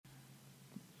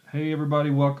Hey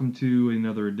everybody, welcome to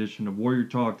another edition of Warrior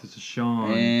Talk. This is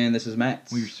Sean. And this is Matt.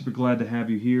 We're super glad to have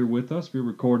you here with us. We're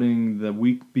recording the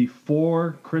week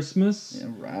before Christmas. Yeah,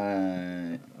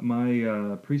 right. My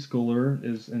preschooler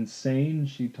is insane.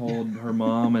 She told her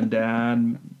mom and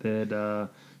dad that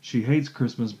she hates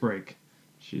Christmas break.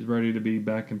 She's ready to be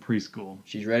back in preschool.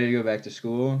 She's ready to go back to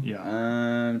school.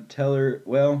 Yeah. Tell her.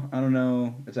 Well, I don't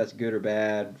know if that's good or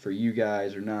bad for you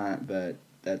guys or not, but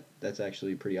that's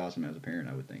actually pretty awesome as a parent,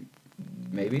 I would think.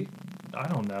 Maybe. I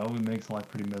don't know. It makes life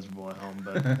pretty miserable at home,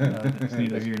 but it's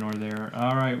neither here nor there.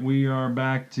 All right, we are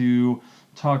back to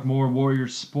talk more Warrior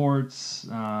sports.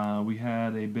 We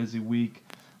had a busy week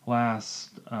last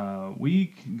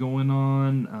week going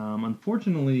on.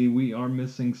 Unfortunately, we are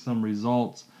missing some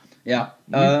results. Yeah.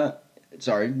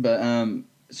 Sorry, but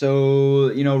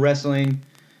so wrestling.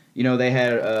 They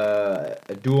had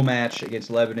a dual match against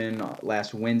Lebanon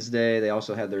last Wednesday. They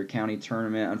also had their county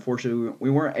tournament. Unfortunately, we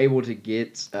weren't able to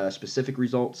get specific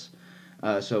results.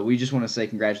 So we just want to say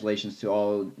congratulations to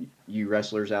all you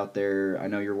wrestlers out there. I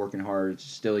know you're working hard. It's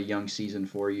still a young season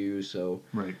for you, so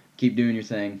Right. keep doing your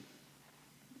thing.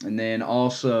 And then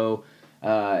also,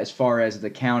 as far as the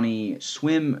county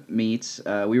swim meets,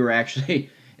 we were actually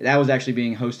that was actually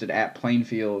being hosted at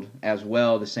Plainfield as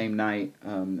well the same night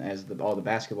as all the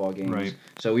basketball games. Right.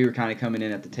 So we were kind of coming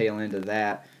in at the tail end of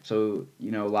that. So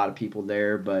a lot of people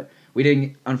there, but we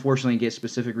didn't unfortunately get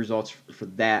specific results for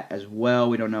that as well.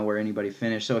 We don't know where anybody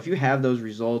finished. So if you have those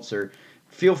results, or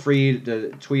feel free to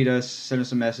tweet us, send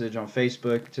us a message on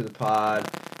Facebook to the pod.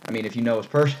 I mean, if you know us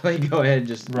personally, go ahead and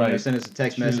just send us a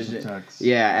text Shoot message. us a text.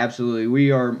 Yeah, absolutely.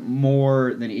 We are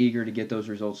more than eager to get those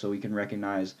results so we can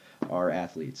recognize our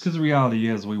athletes. Because the reality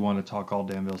is we want to talk all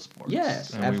Danville sports. Yes,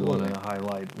 and absolutely. we want to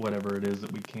highlight whatever it is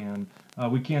that we can.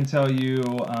 We can tell you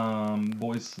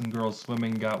boys and girls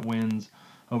swimming got wins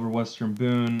over Western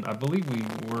Boone. I believe we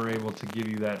were able to give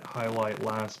you that highlight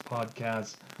last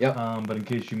podcast. Yep. But in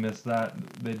case you missed that,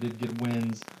 they did get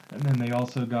wins. And then they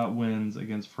also got wins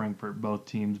against Frankfurt, both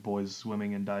teams, boys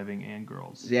swimming and diving and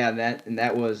girls. Yeah,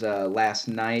 that was last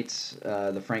night,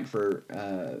 the Frankfurt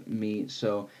meet.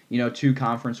 So, 2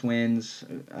 conference wins.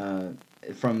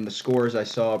 From the scores I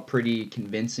saw, pretty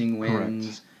convincing wins.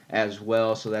 Correct. As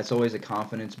well. So that's always a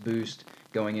confidence boost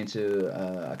going into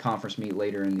a conference meet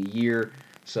later in the year.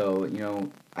 So,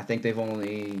 I think they've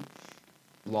only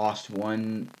lost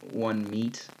one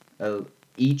meet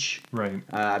each. Right.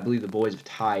 I believe the boys have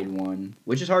tied one,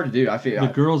 which is hard to do. I feel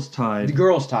the girls tied. The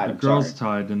girls tied. The girls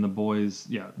tied, and the boys,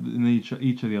 and each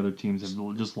of the other teams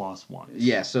have just lost one.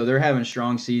 Yeah, so they're having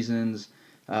strong seasons.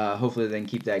 Hopefully they can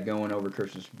keep that going over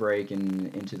Christmas break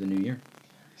and into the new year.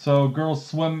 So girls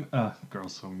swim,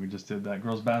 we just did that.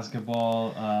 Girls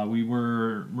basketball, we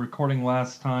were recording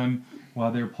last time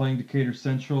while they were playing Decatur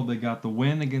Central. They got the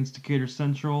win against Decatur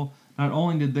Central. Not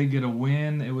only did they get a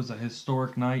win, it was a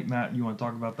historic night. Matt, you want to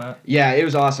talk about that? Yeah, it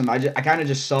was awesome. I kind of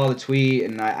just saw the tweet,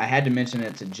 and I had to mention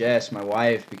it to Jess, my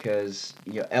wife, because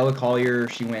Ella Collier,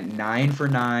 she went 9 for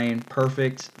 9,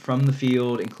 perfect from the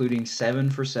field, including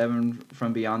 7 for 7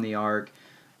 from beyond the arc.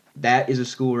 That is a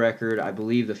school record. I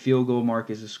believe the field goal mark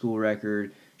is a school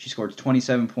record. She scored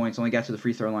 27 points, only got to the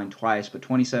free throw line twice, but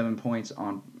 27 points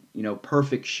on,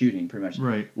 perfect shooting, pretty much.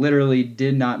 Right. Literally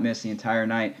did not miss the entire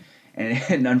night.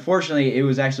 And unfortunately, it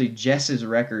was actually Jess's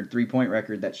record, 3-point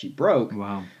record, that she broke.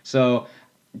 Wow. So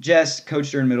Jess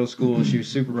coached her in middle school. She was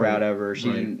super Right. proud of her.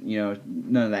 She didn't,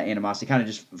 none of that animosity, kind of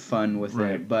just fun with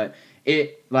Right. it. But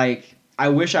I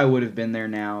wish I would have been there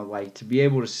now, to be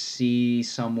able to see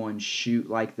someone shoot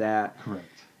like that. Correct.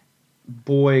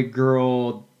 Boy,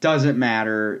 girl, doesn't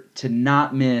matter. To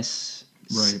not miss,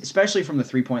 Right. especially from the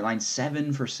 3-point line,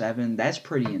 7 for 7, that's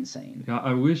pretty insane. Yeah,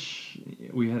 I wish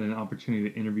we had an opportunity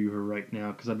to interview her right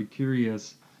now because I'd be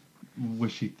curious,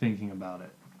 was she thinking about it?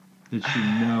 Did she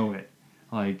know it?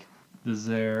 I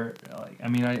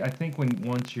think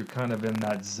once you're kind of in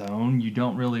that zone, you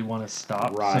don't really want to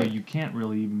stop. Right. So you can't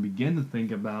really even begin to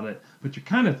think about it, but you're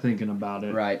kind of thinking about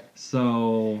it. Right.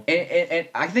 So. And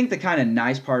I think the kind of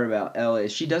nice part about Ella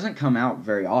is she doesn't come out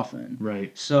very often.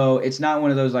 Right. So it's not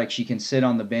one of those she can sit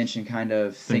on the bench and kind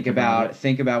of think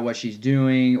about what she's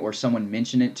doing, or someone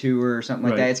mention it to her or something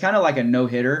like Right. that. It's kind of like a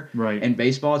no-hitter. Right. In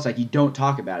baseball, it's you don't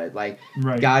talk about it.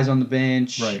 Right. Guys on the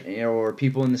bench, Right. or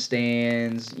people in the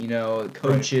stands,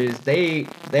 coaches, they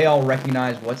all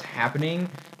recognize what's happening,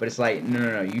 but it's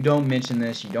no, you don't mention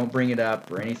this, you don't bring it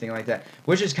up or anything like that,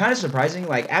 which is kind of surprising.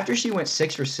 After she went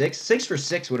 6 for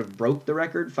 6 would have broke the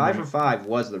record. 5 for 5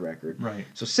 was the record. Right.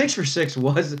 So 6 for 6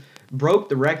 broke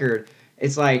the record.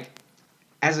 It's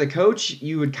as a coach,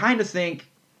 you would kind of think,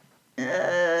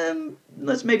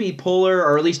 let's maybe pull her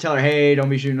or at least tell her, hey, don't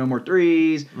be shooting no more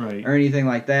threes Right. or anything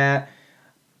like that.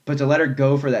 But to let her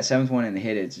go for that 7th one and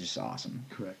hit it, it's just awesome.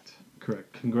 Correct.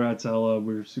 Congrats, Ella.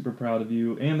 We're super proud of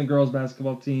you and the girls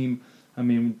basketball team. I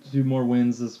mean, 2 more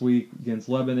wins this week against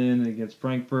Lebanon and against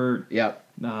Frankfurt. Yep.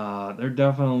 They're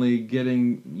definitely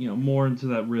getting more into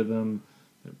that rhythm,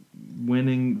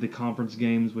 winning the conference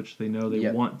games, which they know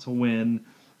they want to win.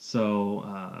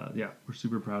 So we're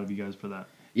super proud of you guys for that.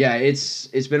 Yeah,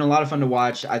 it's been a lot of fun to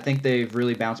watch. I think they've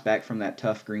really bounced back from that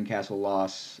tough Greencastle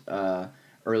loss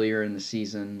earlier in the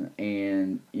season,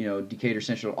 and Decatur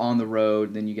Central on the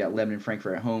road. Then you got Lebanon,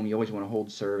 Frankfurt at home. You always want to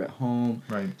hold serve at home,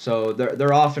 right? So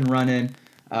they're off and running.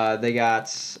 They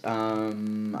got,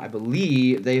 I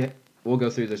believe we'll go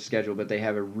through the schedule, but they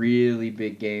have a really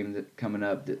big game coming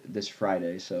up this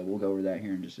Friday. So we'll go over that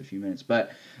here in just a few minutes.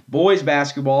 But boys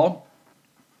basketball,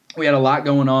 we had a lot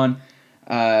going on.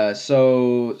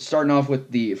 So starting off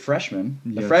with the freshmen.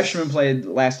 The freshmen played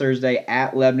last Thursday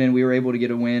at Lebanon. We were able to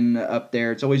get a win up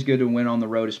there. It's always good to win on the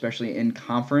road, especially in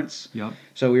conference. Yep.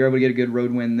 So we were able to get a good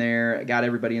road win there. Got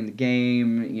everybody in the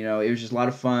game. It was just a lot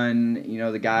of fun.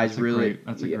 The guys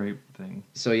that's a great thing.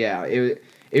 So yeah, it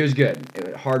was good. It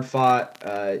was hard fought.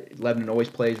 Lebanon always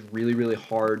plays really, really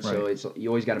hard. Right. So you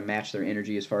always got to match their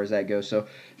energy as far as that goes. So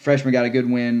freshmen got a good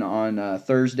win on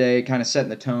Thursday, kind of setting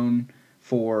the tone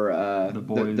for the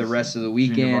boys, the rest of the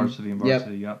weekend. Junior varsity and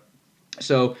varsity, yep.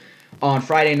 So on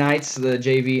Friday nights, the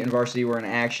JV and varsity were in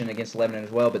action against Lebanon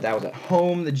as well, but that was at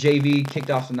home. The JV kicked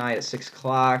off the night at 6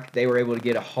 o'clock. They were able to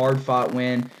get a hard-fought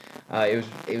win. It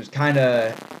was kind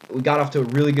of, we got off to a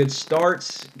really good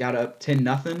start, got up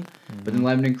 10-0, but then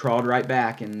Lebanon crawled right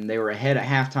back, and they were ahead at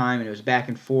halftime, and it was back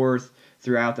and forth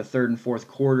throughout the 3rd and 4th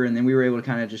quarter, and then we were able to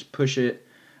kind of just push it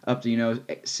up to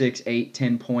 6, 8,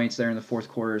 10 points there in the 4th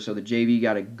quarter. So the JV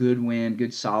got a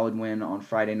good solid win on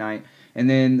Friday night, and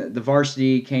then the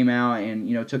varsity came out and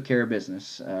took care of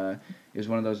business. It was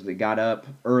one of those that got up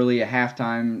early at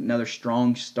halftime, another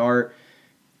strong start,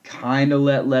 kind of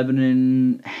let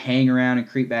Lebanon hang around and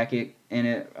creep back in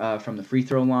it from the free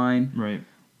throw line. Right.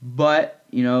 But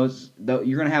you're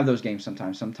gonna have those games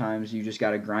sometimes. Sometimes you just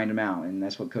got to grind them out, and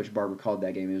that's what Coach Barber called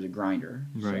that game. It was a grinder.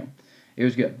 Right. So it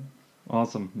was good.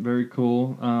 Awesome. Very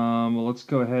cool. Well, let's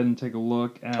go ahead and take a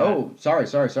look at... Oh, sorry.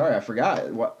 I forgot.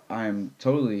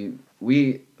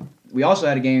 We also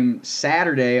had a game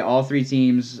Saturday, all 3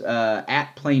 teams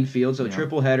at Plainfield, so a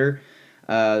triple header.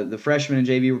 The freshmen and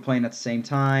JV were playing at the same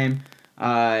time.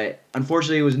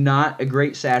 Unfortunately, it was not a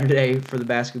great Saturday for the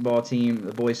basketball team,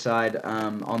 the boys' side,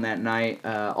 on that night.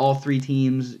 All 3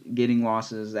 teams getting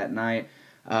losses that night.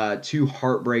 2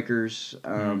 heartbreakers.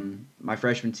 My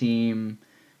freshman team...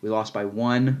 We lost by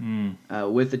 1.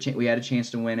 We had a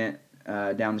chance to win it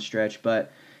down the stretch,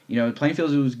 but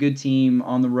Plainfield was a good team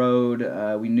on the road.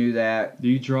 We knew that. Did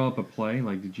you draw up a play?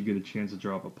 Like, did you get a chance to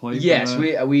draw up a play? Yes,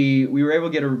 we were able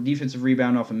to get a defensive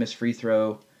rebound off a missed free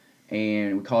throw,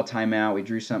 and we called timeout. We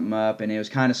drew something up, and it was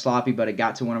kind of sloppy, but it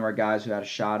got to one of our guys who had a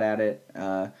shot at it,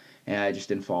 and it just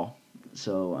didn't fall.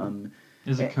 So.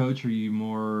 As a coach, are you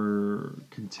more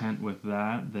content with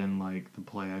that than like the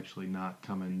play actually not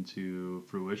coming to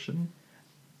fruition?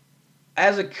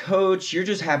 As a coach, you're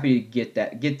just happy to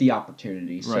get the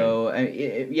opportunity. Right. So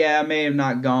it may have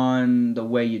not gone the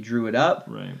way you drew it up.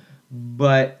 Right.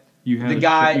 But you had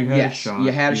a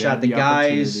shot. The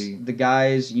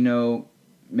guys,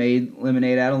 made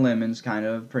lemonade out of lemons, kind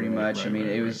of pretty much.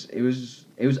 It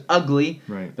was ugly.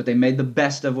 Right. But they made the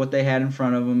best of what they had in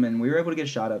front of them, and we were able to get a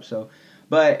shot up. So.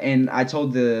 And I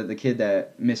told the kid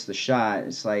that missed the shot,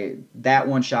 it's like that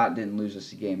one shot didn't lose us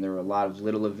the game. There were a lot of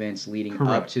little events leading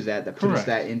up to that put us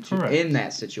in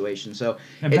that situation. So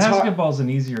basketball's an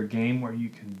easier game where you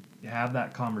can have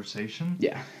that conversation.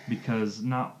 Yeah. Because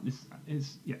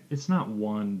it's not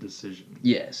one decision.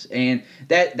 Yes, and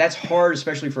that's hard,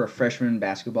 especially for a freshman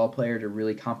basketball player to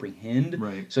really comprehend.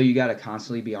 Right. So you got to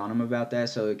constantly be on them about that.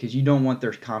 So because you don't want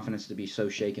their confidence to be so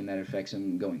shaken that it affects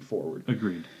them going forward.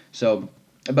 Agreed. So.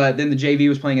 But then the JV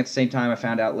was playing at the same time. I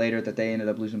found out later that they ended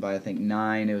up losing by, I think,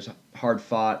 9. It was hard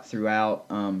fought throughout.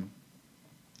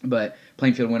 But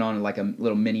Plainfield went on like a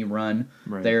little mini run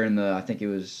there in I think it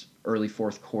was early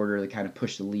 4th quarter. They kind of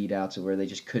pushed the lead out to where they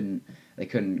just couldn't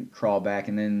crawl back.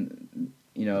 And then,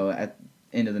 at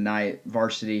the end of the night,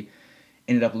 varsity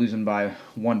ended up losing by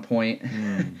 1 point.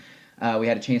 We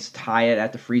had a chance to tie it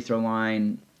at the free throw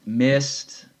line,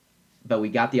 missed. But we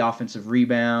got the offensive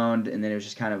rebound, and then it was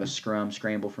just kind of a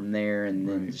scramble from there, and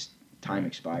then just time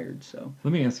expired. So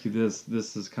let me ask you this.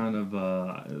 This is kind of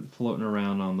floating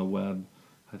around on the web.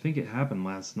 I think it happened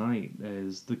last night.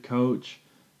 As the coach,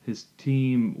 his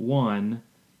team won,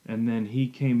 and then he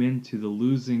came into the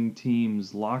losing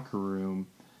team's locker room,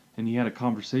 and he had a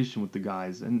conversation with the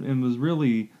guys, and was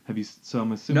really have you? So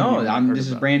I'm assuming No, you haven't heard this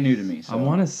is about it. brand new to me. I So.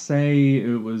 want to say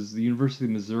it was the University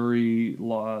of Missouri.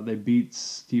 They beat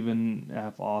Stephen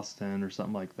F. Austin or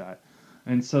something like that.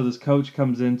 And so this coach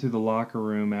comes into the locker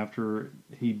room after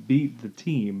he beat the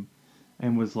team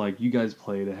and was like, "You guys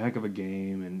played a heck of a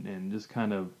game," and just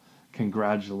kind of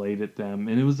congratulated them.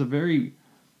 And it was a very,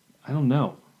 I don't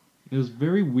know, it was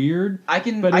very weird. I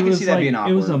can But see that being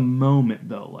awkward. It was a moment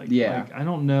though. Like Yeah. I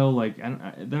don't know.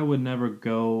 That would never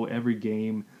go every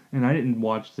game, and I didn't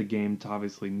watch the game to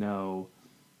obviously know.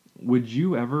 Would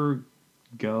you ever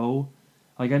go?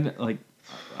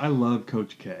 I love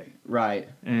Coach K, Right.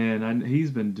 and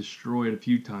he's been destroyed a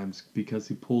few times because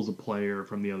he pulls a player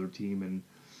from the other team, and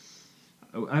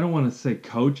I don't want to say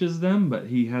coaches them, but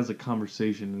he has a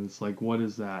conversation, and it's like, what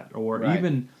is that? Or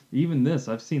Right. even this,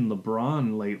 I've seen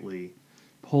LeBron lately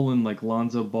pulling like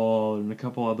Lonzo Ball and a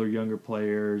couple other younger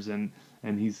players, and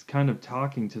he's kind of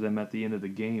talking to them at the end of the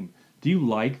game. Do you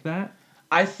like that?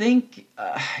 I think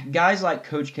guys like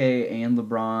Coach K and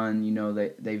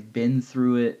LeBron, they've been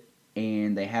through it,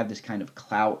 and they have this kind of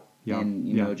clout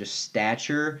and just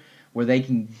stature where they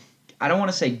can. I don't want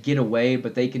to say get away,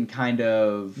 but they can kind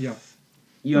of. Yeah.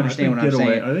 You understand what I'm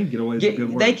saying? I think get away is a good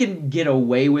word. They can get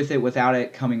away with it without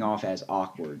it coming off as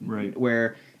awkward. Right.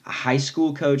 Where a high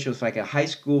school coach, it was like a high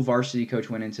school varsity coach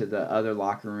went into the other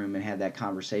locker room and had that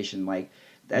conversation. Like,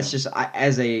 that's just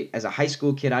as a high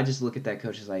school kid, I just look at that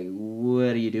coach as like, what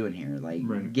are you doing here? Like,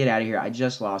 Right. Get out of here! I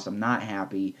just lost. I'm not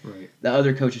happy. Right. The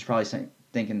other coach is probably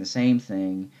thinking the same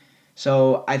thing.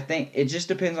 So I think it just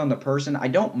depends on the person. I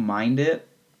don't mind it.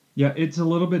 Yeah, it's a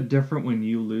little bit different when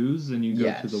you lose and you go to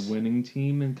Yes. the winning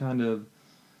team and kind of,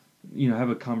 have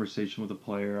a conversation with a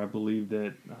player. I believe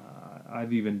that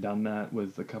I've even done that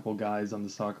with a couple guys on the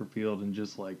soccer field and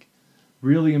just like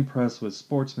really impressed with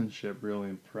sportsmanship, really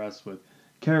impressed with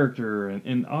character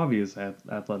and obvious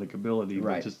athletic ability.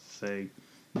 Right. But just to say,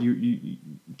 you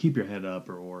keep your head up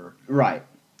or Right.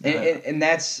 And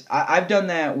that's I've done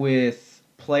that with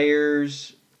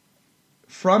players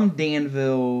from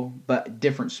Danville, but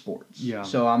different sports. Yeah.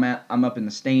 So I'm up in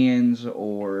the stands,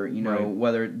 or Right.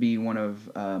 whether it be one of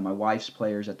my wife's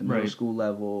players at the middle Right. school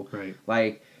level. Right.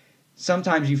 Like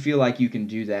sometimes you feel like you can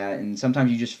do that, and sometimes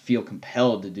you just feel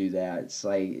compelled to do that. It's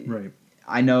like Right.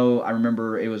 I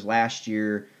remember it was last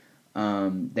year.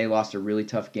 They lost a really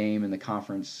tough game in the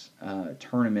conference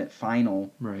tournament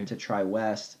final Right. to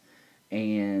Tri-West,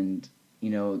 and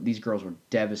these girls were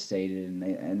devastated,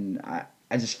 and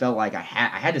I just felt like I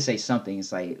had to say something.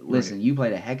 It's like, listen, Right. you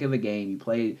played a heck of a game, you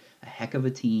played a heck of a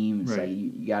team. It's Right. like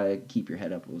you gotta keep your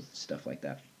head up with stuff like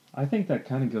that. I think that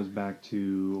kind of goes back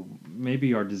to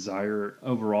maybe our desire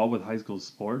overall with high school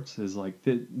sports is like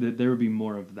that there would be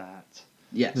more of that.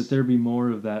 Yes. That there be more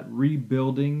of that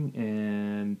rebuilding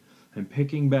and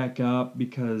picking back up,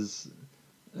 because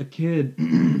a kid,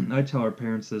 I tell our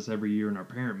parents this every year in our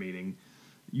parent meeting,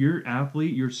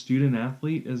 your student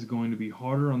athlete is going to be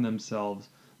harder on themselves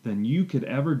than you could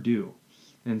ever do.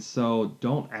 And so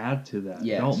don't add to that.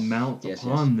 Yes. Don't mount Yes,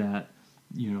 upon that.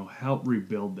 Help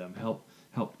rebuild them.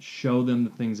 Help show them the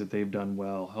things that they've done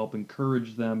well. Help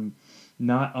encourage them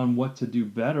not on what to do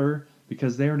better,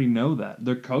 because they already know that.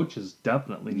 Their coaches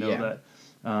definitely know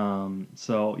that.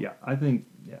 So yeah, I think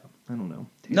I don't know.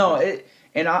 No,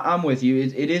 and I'm with you.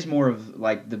 It is more of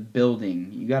like the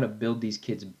building. You got to build these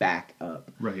kids back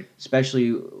up. Right.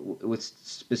 Especially with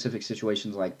specific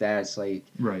situations like that. It's like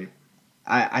Right.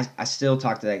 I still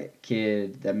talk to that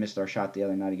kid that missed our shot the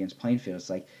other night against Plainfield. It's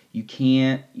like you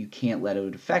can't let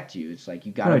it affect you. It's like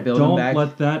you got to build them back. Don't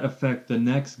let that affect the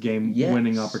next game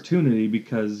winning opportunity,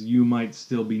 because you might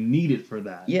still be needed for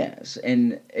that. Yes,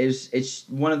 and it's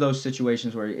one of those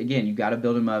situations where again you got to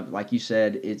build them up. Like you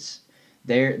said,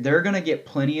 they're gonna get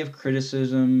plenty of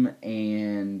criticism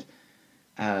and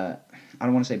I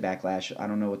don't want to say backlash. I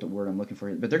don't know what the word I'm looking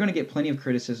for, but they're gonna get plenty of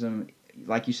criticism.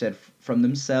 Like you said, from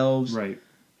themselves, Right.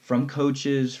 from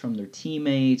coaches, from their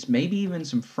teammates, maybe even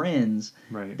some friends.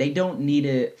 Right. They don't need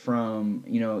it from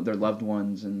their loved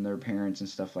ones and their parents and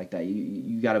stuff like that.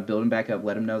 You got to build them back up,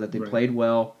 let them know that they played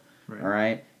well. Right. All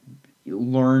right,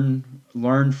 learn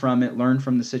from it, learn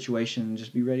from the situation, and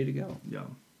just be ready to go.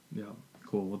 Yeah.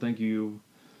 Cool. Well, thank you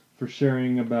for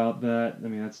sharing about that. I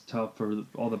mean, that's tough for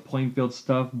all the Plainfield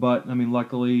stuff, but I mean,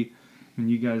 luckily,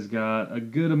 you guys got a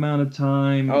good amount of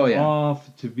time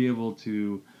off to be able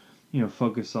to,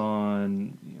 focus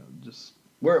on, just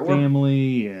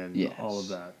family and all of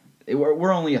that.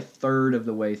 We're only a third of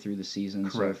the way through the season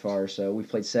so Correct. far. So we've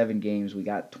played 7 games. We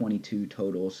got 22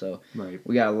 total. So Right.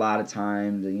 we got a lot of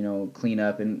time to clean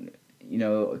up, and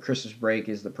Christmas break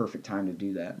is the perfect time to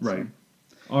do that. Right.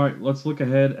 So. All right, let's look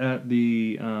ahead at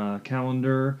the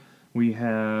calendar. We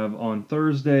have on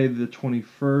Thursday the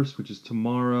 21st, which is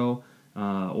tomorrow,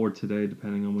 or today,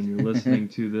 depending on when you're listening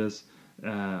to this.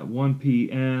 1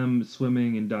 p.m.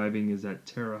 swimming and diving is at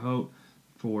Terre Haute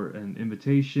for an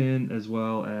invitation, as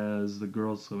well as the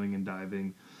girls swimming and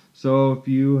diving. So if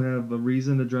you have a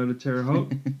reason to drive to Terre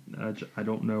Haute, I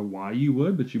don't know why you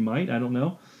would, but you might. I don't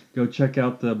know. Go check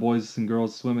out the boys and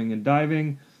girls swimming and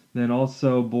diving. Then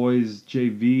also boys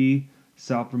JV,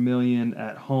 South Vermilion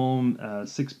at home,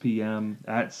 6 p.m.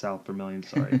 at South Vermilion.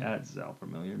 Sorry, at South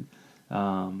Vermilion.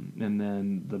 And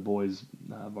then the boys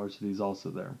varsity is also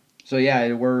there. So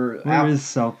yeah, Where is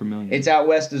South Vermilion? It's out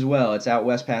west as well. It's out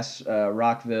west past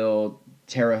Rockville,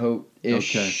 Terre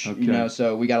Haute-ish. Okay.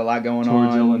 So we got a lot going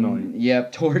Towards on. Illinois.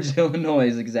 Yep, towards Illinois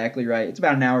is exactly right. It's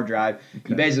about an hour drive. Okay.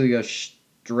 You basically go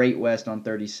straight west on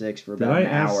 36 for about an hour.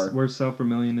 Did I ask where South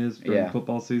Vermilion is during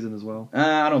football season as well?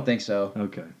 I don't think so.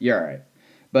 Okay. You're all right.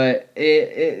 But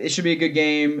it should be a good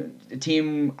game. A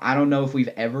team, I don't know if we've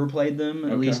ever played them,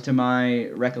 at least to my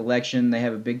recollection. They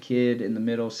have a big kid in the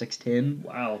middle, 6'10".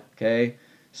 Wow. Okay.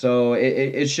 So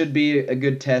it should be a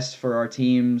good test for our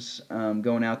teams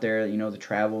going out there. The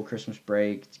travel, Christmas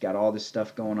break, it's got all this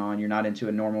stuff going on. You're not into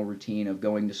a normal routine of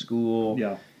going to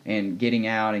school and getting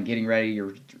out and getting ready.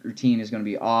 Your routine is going to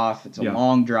be off. It's a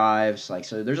long drive.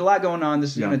 So there's a lot going on.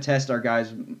 This is going to test our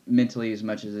guys mentally as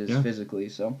much as it is physically.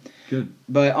 So good.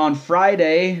 But on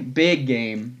Friday, big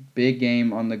game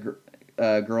on the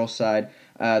girls' side.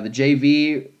 The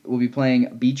JV will be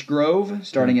playing Beech Grove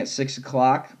starting at 6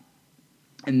 o'clock.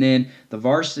 And then the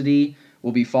varsity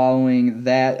will be following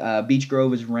that. Beech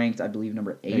Grove is ranked, I believe,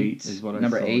 number 8. Is what I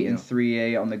number saw, 8 in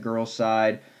 3A on the girls'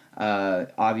 side.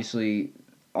 Obviously,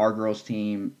 our girls'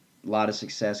 team, a lot of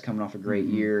success coming off a great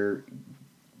year.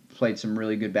 Played some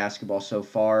really good basketball so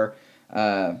far.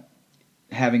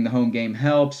 Having the home game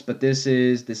helps, but this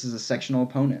is a sectional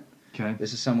opponent. Okay.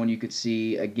 This is someone you could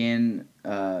see again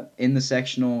in the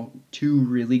sectional. 2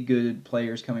 really good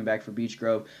players coming back for Beech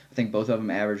Grove. I think both of them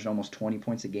averaged almost 20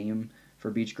 points a game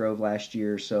for Beech Grove last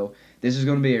year. So this is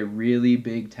going to be a really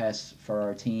big test for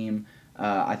our team.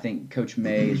 I think Coach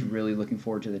May is really looking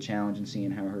forward to the challenge and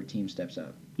seeing how her team steps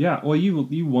up. Yeah, well,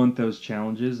 you want those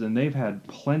challenges, and they've had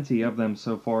plenty of them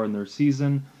so far in their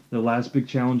season. The last big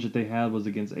challenge that they had was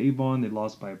against Avon. They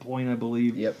lost by a point, I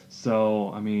believe. Yep.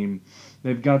 So, I mean,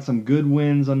 they've got some good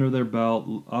wins under their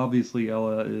belt. Obviously,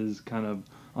 Ella is kind of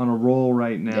on a roll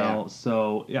right now. Yeah.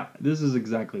 So, yeah, this is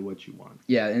exactly what you want.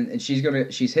 Yeah, and she's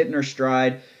hitting her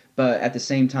stride, but at the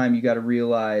same time, you got to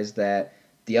realize that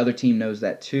the other team knows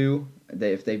that too.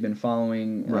 If they've been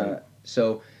following, right.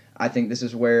 So I think this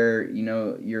is where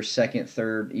your second,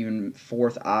 third, even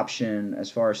fourth option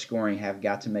as far as scoring have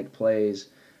got to make plays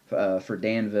for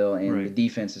Danville, and the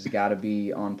defense has got to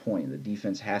be on point. The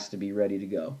defense has to be ready to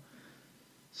go.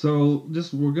 So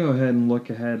we'll go ahead and look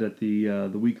ahead at the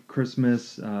week of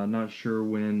Christmas. Not sure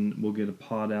when we'll get a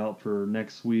pod out for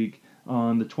next week.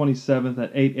 On the 27th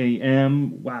at 8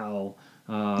 a.m., wow,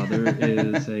 there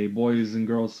is a boys and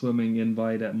girls swimming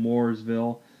invite at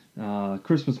Mooresville.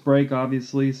 Christmas break,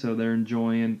 obviously, so they're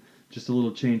enjoying just a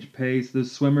little change of pace.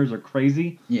 Those swimmers are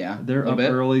crazy. Yeah, they're up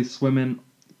early swimming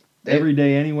every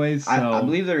day anyways. So. I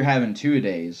believe they're having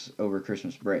 2-a-days over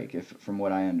Christmas break, from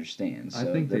what I understand. So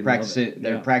I think they're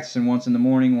practicing once in the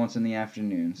morning, once in the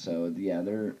afternoon. So yeah,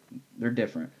 they're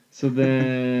different. So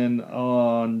then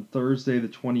on Thursday the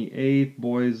 28th,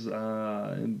 boys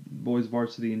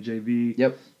varsity and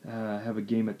JV have a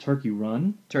game at Turkey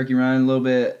Run. Turkey Run, a little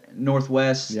bit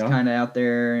northwest, kind of out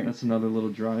there. That's another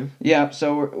little drive. Yeah,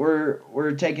 so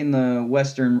we're taking the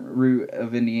western route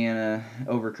of Indiana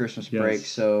over Christmas break,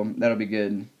 so that'll be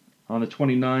good. On the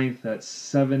 29th at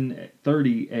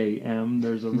 7:30 a.m.,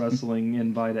 there's a wrestling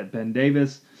invite at Ben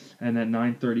Davis. And at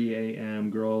 9:30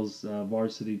 a.m., girls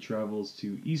varsity travels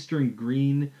to Eastern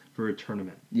Green for a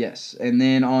tournament. Yes, and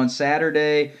then on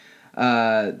Saturday,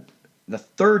 the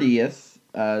 30th,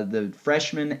 the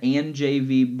freshman and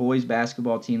JV boys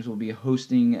basketball teams will be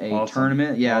hosting a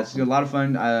tournament. Yeah, It's a lot of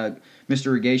fun.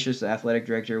 Mr. Regatius, the athletic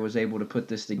director, was able to put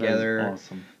this together. That is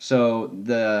awesome. So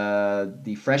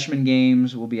the freshman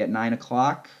games will be at 9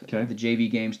 o'clock. Okay. The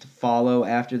JV games to follow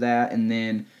after that, and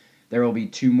then there will be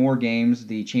 2 more games.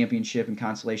 The championship and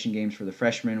consolation games for the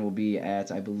freshmen will be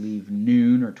at, I believe,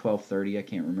 noon or 12:30. I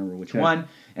can't remember which one.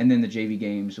 And then the JV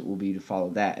games will be to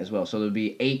follow that as well. So there'll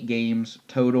be 8 games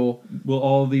total. Will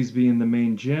all of these be in the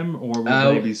main gym, or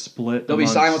will they be split? They'll be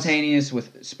simultaneous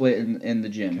with split in the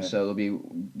gym. Okay. So there'll be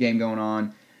game going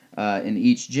on. in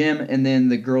each gym, and then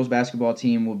the girls basketball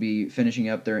team will be finishing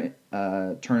up their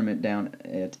tournament down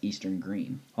at Eastern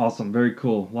Green. Awesome, very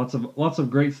cool. Lots of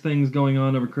great things going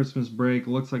on over Christmas break.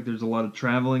 Looks like there's a lot of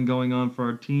traveling going on for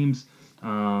our teams.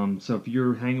 So if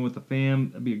you're hanging with the fam,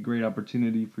 that'd be a great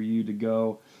opportunity for you to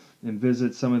go and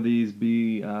visit some of these.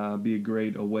 Be a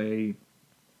great away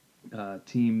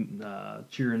team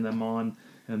cheering them on.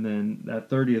 And then that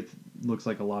 30th looks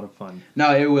like a lot of fun.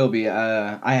 No, it will be.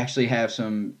 I actually have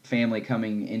some family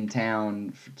coming in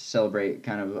town to celebrate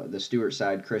kind of the Stewart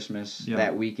side Christmas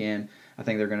that weekend. I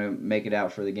think they're going to make it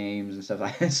out for the games and stuff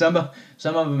like that. Some of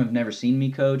them have never seen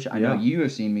me coach. I know you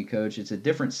have seen me coach. It's a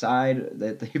different side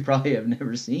that they probably have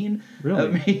never seen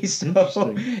of me.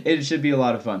 So it should be a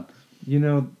lot of fun. You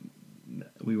know,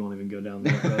 we won't even go down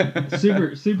that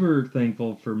road. super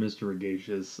thankful for Mr.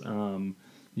 Regatius.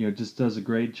 Just does a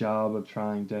great job of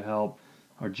trying to help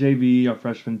our JV, our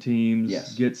freshman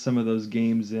teams get some of those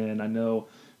games in. I know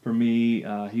for me,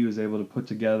 he was able to put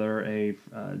together a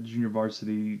junior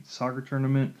varsity soccer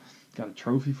tournament, got a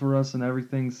trophy for us and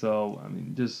everything. So, I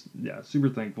mean, super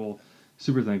thankful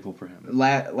for him.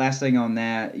 Last thing on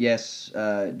that, yes,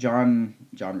 John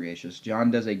Regatius. John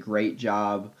does a great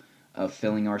job of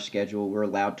filling our schedule. We're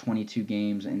allowed 22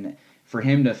 games, and for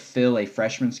him to fill a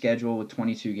freshman schedule with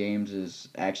 22 games is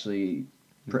actually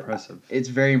impressive. It's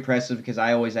very impressive because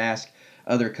I always ask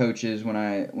other coaches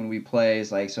when we play,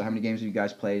 is like, so how many games have you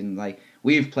guys played? And like,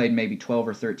 we've played maybe 12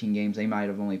 or 13 games. They might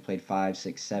have only played 5,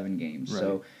 6, 7 games. Right.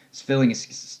 So filling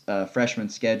a freshman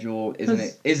schedule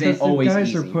isn't always easy. The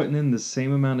guys are putting in the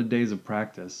same amount of days of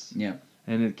practice. Yeah.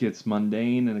 And it gets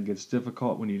mundane and it gets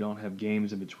difficult when you don't have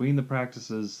games in between the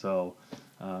practices. So,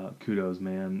 kudos,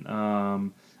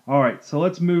 man. All right, so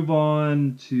let's move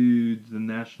on to the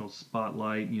national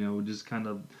spotlight. Just kind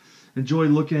of enjoy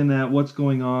looking at what's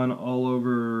going on all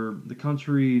over the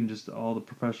country and just all the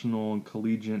professional and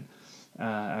collegiate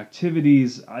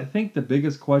activities. I think the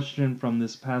biggest question from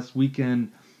this past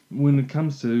weekend when it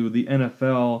comes to the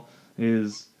NFL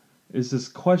is this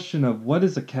question of what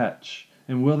is a catch?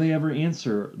 And will they ever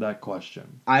answer that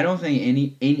question? I don't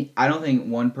think I don't think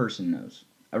one person knows.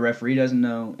 A referee doesn't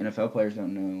know. NFL players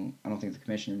don't know. I don't think the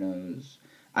commissioner knows.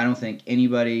 I don't think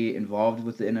anybody involved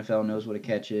with the NFL knows what a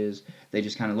catch is. They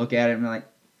just kind of look at it and be like,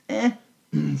 eh.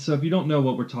 So if you don't know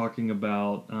what we're talking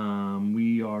about,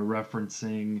 we are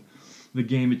referencing the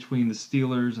game between the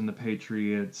Steelers and the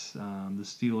Patriots. The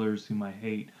Steelers, whom I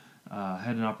hate,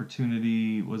 had an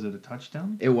opportunity. Was it a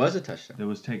touchdown? It was a touchdown. That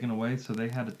was taken away. So they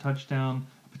had a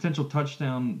potential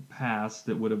touchdown pass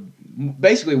that would have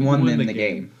basically won them the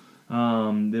game.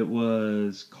 It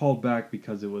was called back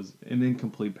because it was an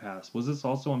incomplete pass. Was this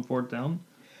also on fourth down?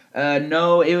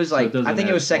 No, it was I think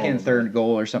it was second and third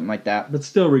goal or something like that. But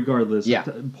still, regardless, yeah.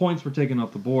 Points were taken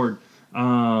off the board.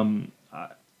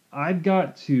 I've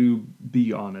got to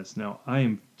be honest. Now, I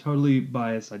am totally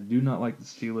biased. I do not like the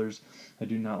Steelers. I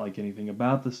do not like anything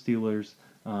about the Steelers.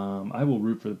 I will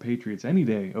root for the Patriots any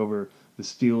day over the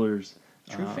Steelers.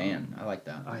 True fan. I like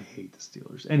that. I hate the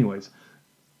Steelers. Anyways,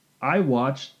 I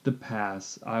watched the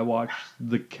pass. I watched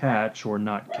the catch or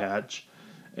not catch.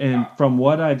 And from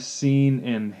what I've seen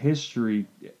in history,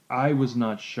 I was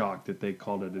not shocked that they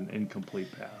called it an incomplete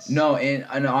pass. No,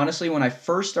 and honestly, when I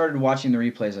first started watching the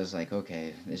replays, I was like,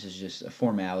 okay, this is just a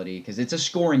formality because it's a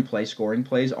scoring play. Scoring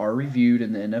plays are reviewed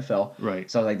in the NFL.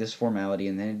 Right. So I was like, this is formality,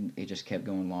 and then it just kept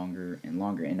going longer and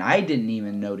longer. And I didn't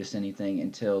even notice anything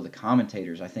until the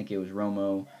commentators, I think it was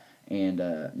Romo and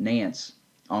Nance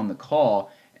on the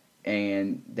call,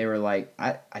 and they were like,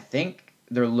 I think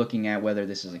they're looking at whether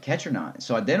this is a catch or not.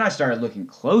 So then I started looking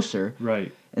closer.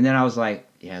 Right. And then I was like,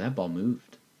 yeah, that ball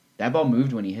moved. That ball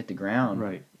moved when he hit the ground.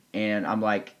 Right. And I'm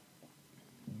like,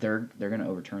 they're going to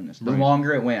overturn this. The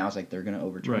longer it went, I was like, they're going to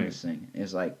overturn this thing.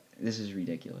 It's like, this is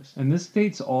ridiculous. And this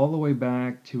dates all the way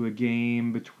back to a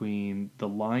game between the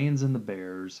Lions and the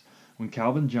Bears when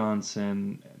Calvin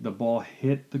Johnson, the ball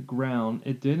hit the ground.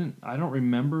 I don't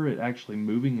remember it actually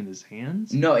moving in his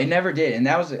hands. No, it never did. And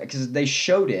that was because they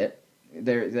showed it.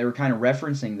 They were kind of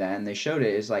referencing that, and they showed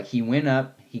it. It's like he went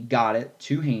up, he got it,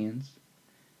 2 hands,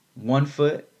 1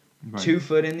 foot, 2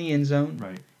 foot in the end zone,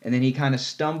 and then he kind of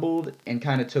stumbled and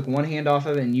kind of took one hand off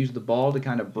of it and used the ball to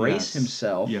kind of brace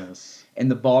himself. Yes. And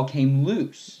the ball came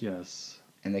loose. Yes.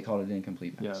 And they called it an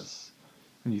incomplete pass. Yes.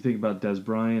 And you think about Des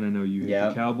Bryant. I know you hate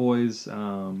the Cowboys,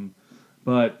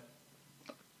 but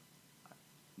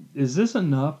is this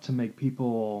enough to make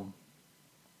people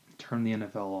turn the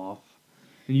NFL off?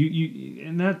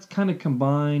 And that's kind of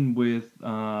combined with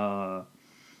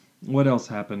what else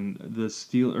happened?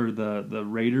 The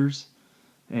Raiders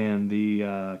and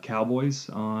the Cowboys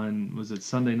on, was it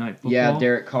Sunday Night Football? Yeah,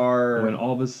 Derek Carr. When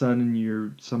all of a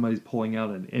sudden somebody's pulling out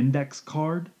an index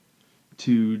card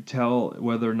to tell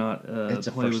whether or not It's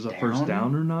a play was a first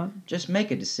down or not. Just make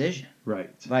a decision.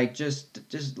 Right. Like, just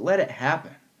let it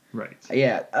happen. Right.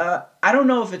 Yeah. I don't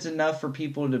know if it's enough for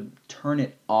people to turn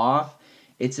it off.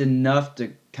 It's enough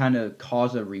to kind of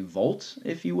cause a revolt,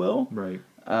 if you will. Right.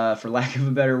 For lack of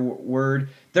a better word.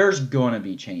 There's going to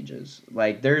be changes.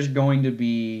 Like, there's going to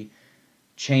be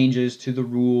changes to the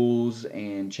rules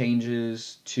and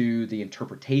changes to the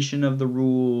interpretation of the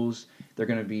rules. They're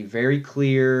going to be very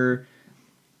clear.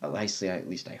 At least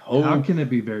I hope. How can it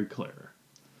be very clear?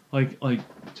 Like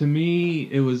to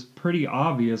me, it was pretty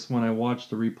obvious when I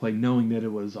watched the replay, knowing that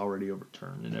it was already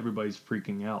overturned and everybody's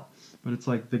freaking out. But it's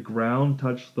like the ground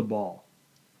touched the ball.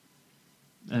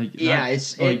 Like, yeah,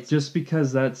 it's just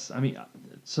because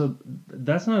so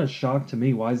that's not a shock to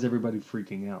me. Why is everybody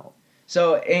freaking out?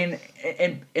 So and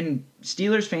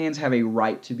Steelers fans have a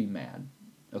right to be mad.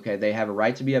 Okay, they have a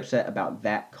right to be upset about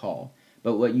that call.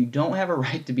 But what you don't have a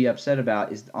right to be upset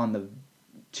about is on the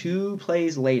 2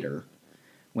 plays later,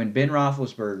 when Ben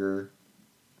Roethlisberger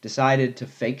decided to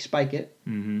fake spike it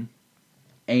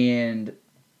and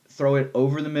throw it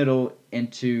over the middle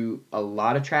into a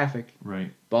lot of traffic.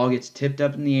 Right. Ball gets tipped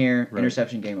up in the air,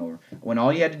 interception, game over. When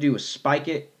all you had to do was spike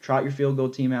it, trot your field goal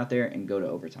team out there, and go to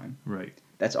overtime. Right.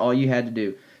 That's all you had to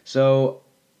do. So,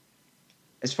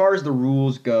 as far as the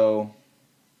rules go,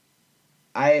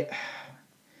 I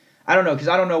don't know, because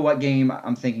I don't know what game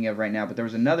I'm thinking of right now, but there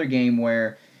was another game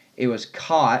where it was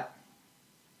caught.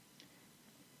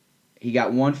 He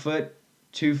got 1 foot,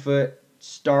 2 foot,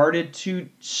 started.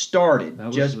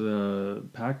 That was the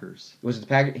Packers. Was it the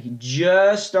Packers? He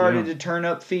just started to turn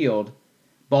up field.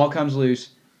 Ball comes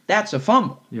loose. That's a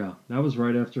fumble. Yeah, that was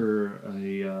right after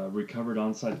a recovered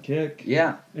onside kick.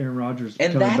 Yeah. Aaron Rodgers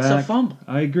and coming that's back. A fumble.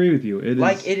 I agree with you. It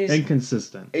is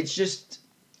inconsistent. It's just,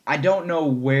 I don't know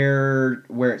where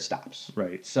it stops.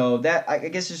 Right. So that, I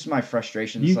guess, this is my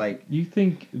frustration. You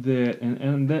think that,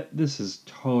 and that this is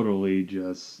totally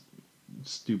just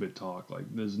stupid talk. Like,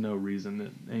 there's no reason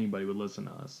that anybody would listen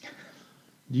to us.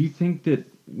 Do you think that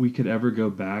we could ever go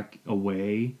back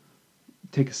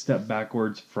take a step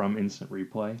backwards from instant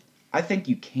replay? I think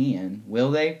you can. Will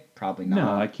they? Probably not.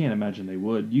 No, I can't imagine they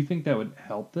would. Do you think that would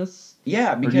help this?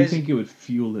 Yeah, because... Or do you think it would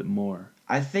fuel it more?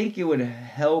 I think it would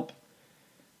help...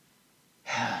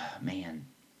 Man.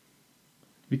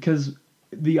 Because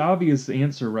the obvious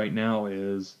answer right now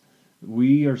is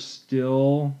we are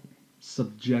still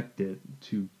subjected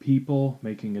to people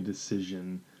making a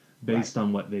decision based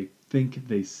on what they think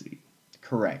they see.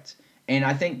 Correct. And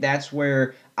I think that's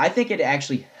where I think it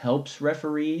actually helps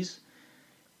referees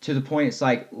to the point it's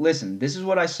like, listen, this is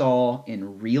what I saw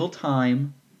in real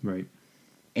time. Right.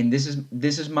 And this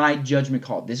is my judgment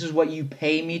call. This is what you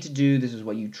pay me to do. This is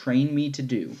what you train me to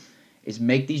do, is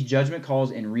make these judgment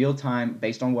calls in real time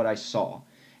based on what I saw.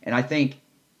 And I think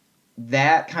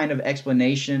that kind of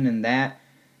explanation and that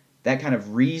kind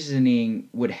of reasoning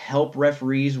would help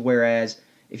referees, whereas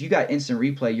if you got instant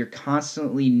replay, you're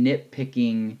constantly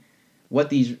nitpicking what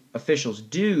these officials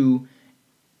do,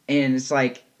 and it's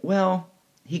like, well,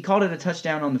 he called it a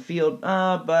touchdown on the field,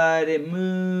 but it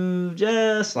moved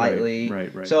just slightly.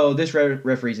 Right. So this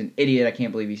referee's an idiot. I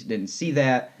can't believe he didn't see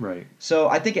that. Right. So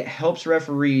I think it helps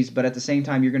referees, but at the same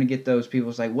time, you're going to get those people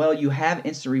who's like, well, you have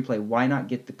instant replay. Why not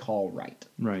get the call right?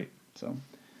 Right. So.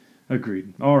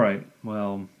 Agreed. All right.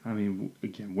 Well, I mean,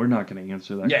 again, we're not going to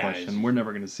answer that question. We're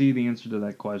never going to see the answer to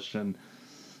that question.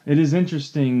 It is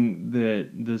interesting that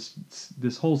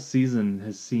this whole season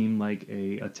has seemed like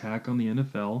a attack on the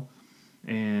NFL,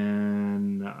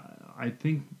 and I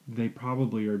think they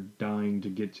probably are dying to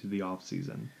get to the off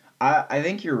season. I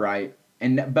think you're right,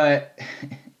 but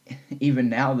even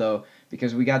now though,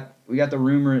 because we got the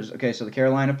rumors. Okay, so the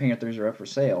Carolina Panthers are up for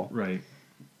sale. Right.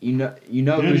 You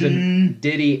know who's a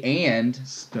Diddy and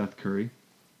Steph Curry,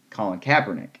 Colin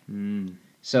Kaepernick.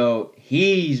 So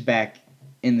he's back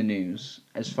in the news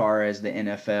as far as the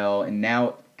NFL, and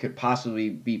now could possibly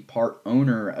be part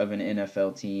owner of an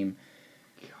NFL team.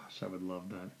 Gosh, I would love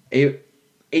that. It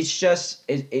is just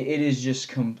it's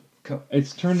turned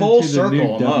full into the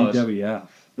circle new almost. WWF.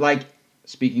 Like,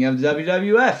 speaking of the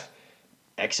WWF,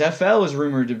 XFL is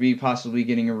rumored to be possibly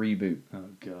getting a reboot. Oh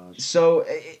gosh. So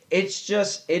it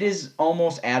is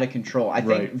almost out of control. I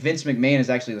think Vince McMahon is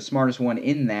actually the smartest one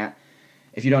in that.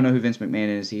 If you don't know who Vince McMahon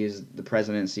is, he is the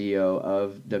president and CEO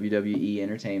of WWE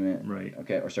Entertainment. Right.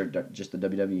 Okay, or sorry, just the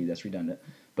WWE. That's redundant.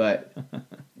 But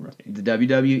right. The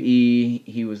WWE,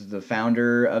 he was the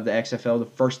founder of the XFL the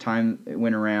first time it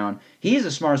went around. He is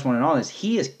the smartest one in all this.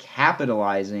 He is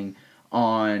capitalizing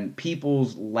on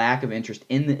people's lack of interest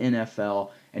in the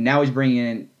NFL, and now he's bringing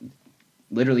in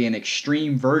literally an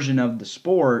extreme version of the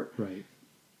sport. Right.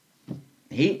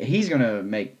 He's gonna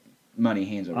make money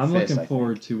hands over I'm fist. looking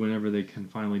forward to whenever they can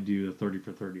finally do the 30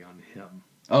 for 30 on him.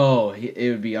 Oh, it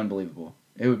would be unbelievable.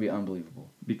 It would be unbelievable.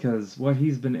 Because what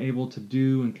he's been able to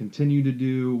do and continue to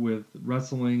do with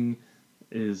wrestling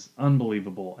is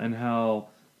unbelievable. And how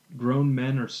grown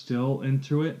men are still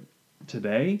into it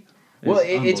today. Well,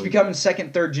 it's becoming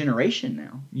second, third generation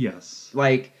now. Yes.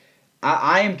 Like,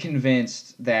 I am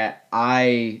convinced that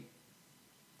I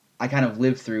kind of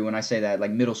lived through, when I say that,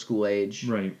 like middle school age.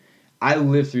 Right. I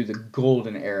lived through the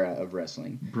golden era of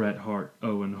wrestling. Bret Hart,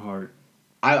 Owen Hart.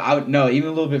 I would no, even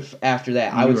a little bit after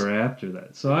that. You were after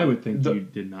that. So I would think you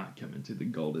did not come into the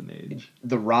golden age.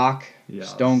 The Rock, Yes.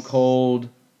 Stone Cold,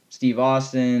 Steve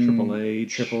Austin,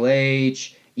 Triple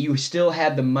H. You still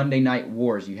had the Monday Night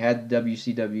Wars. You had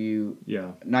WCW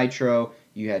Nitro.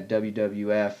 You had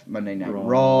WWF Monday Night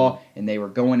Raw, and they were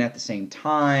going at the same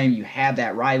time. You had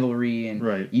that rivalry, and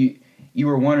right. you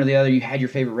were one or the other. You had your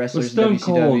favorite wrestlers in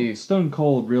WCW. Stone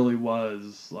Cold really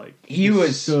was like he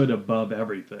stood above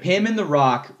everything. Him and The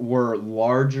Rock were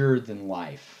larger than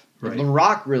life. Right. The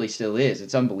Rock really still is.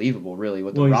 It's unbelievable, really,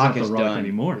 what The Rock has done.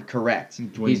 Anymore. Correct.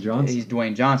 Dwayne Johnson. He's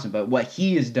Dwayne Johnson, but what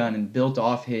he has done and built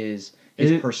off his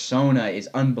persona is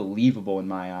unbelievable in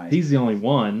my eyes. He's the only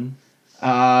one.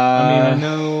 I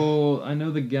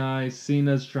know the guy.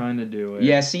 Cena's trying to do it.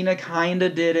 Yeah, Cena kind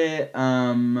of did it.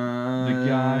 The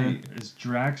guy is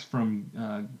Drax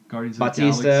from Guardians Batista,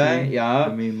 of the Galaxy. Yeah.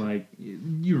 I mean, like,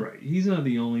 you're right. He's not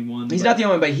the only one. He's not the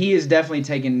only one, but he is definitely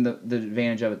taking the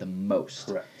advantage of it the most.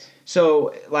 Correct.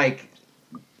 So, like,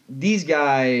 these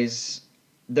guys,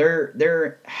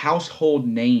 they're household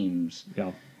names.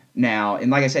 Yeah. Now, and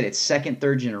like I said, it's second,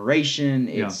 third generation.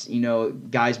 It's,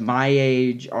 guys my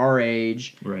age, our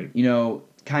age. Right.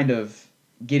 Kind of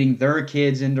getting their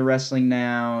kids into wrestling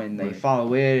now, and they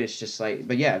follow it. It's just like,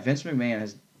 but yeah, Vince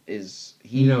McMahon it's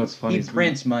funny. He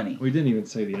prints money. We didn't even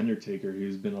say The Undertaker,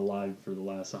 who's been alive for the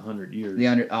last 100 years.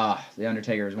 The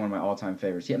Undertaker is one of my all-time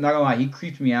favorites. I'm not gonna lie, he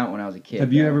creeped me out when I was a kid.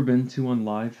 Have you ever been to one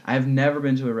live? I have never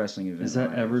been to a wrestling event. Is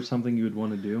that ever something you would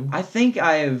want to do? I think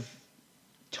I have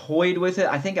toyed with it.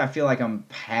 I feel like I'm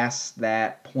past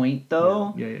that point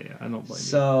though. Yeah. I don't blame you.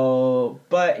 So,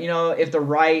 but if the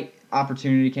right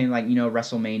opportunity came, like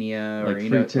WrestleMania, or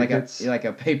free tickets. like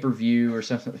a pay-per-view or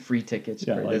something, free tickets.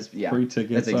 Free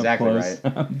tickets. That's exactly right.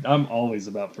 I'm always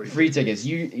about free tickets.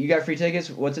 You got free tickets?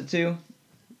 What's it to?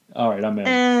 All right, I'm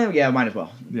in. Yeah, might as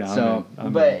well. Yeah. So,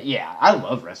 I'm in. Yeah, I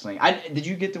love wrestling. Did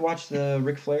you get to watch the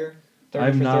Ric Flair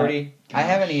 30 for 30? I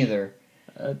haven't either.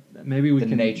 Maybe we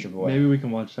can. Nature Boy. Maybe we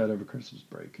can watch that over Christmas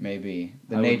break. Maybe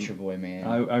Nature Boy, man.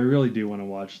 I really do want to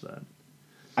watch that.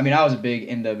 I mean, I was a big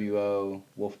NWO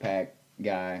Wolfpack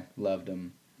guy. Loved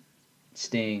them.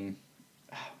 Sting.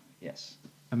 Yes.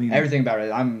 I mean, everything about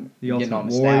it. I'm getting all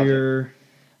nostalgic. Warrior.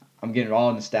 I'm getting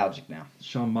all nostalgic now.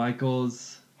 Shawn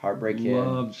Michaels. Heartbreak Kid.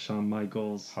 Loved Shawn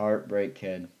Michaels. Heartbreak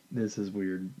Kid. This is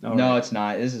weird. No, it's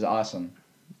not. This is awesome.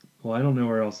 Well, I don't know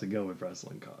where else to go with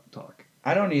wrestling talk.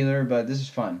 I don't either, but this is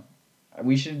fun.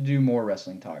 We should do more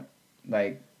wrestling talk,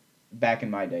 like back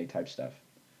in my day type stuff.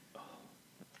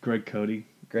 Greg Cody.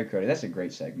 That's a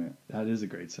great segment. That is a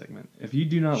great segment. If you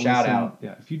do not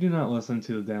if you do not listen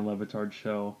to the Dan Le Batard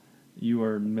Show, you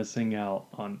are missing out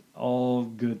on all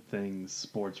good things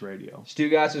sports radio.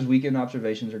 Stugatz's weekend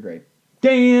observations are great.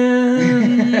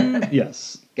 Dan.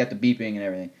 Yes. Got the beeping and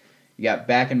everything. You got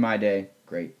Back in My Day.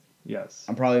 Great. Yes.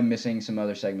 I'm probably missing some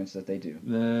other segments that they do.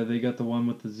 They got the one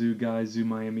with the Zoo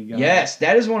Miami guy. Yes,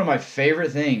 that is one of my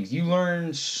favorite things. You learn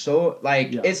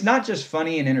it's not just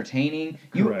funny and entertaining.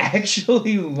 You Correct.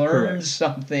 Actually learn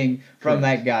something from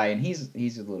that guy, and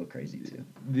he's a little crazy too.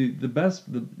 The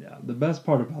best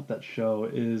part about that show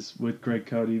is with Greg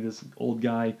Cody, this old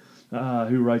guy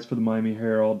who writes for the Miami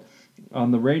Herald.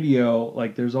 On the radio,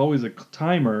 like there's always a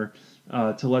timer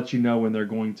to let you know when they're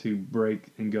going to break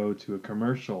and go to a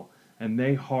commercial. And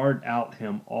they hard out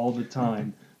him all the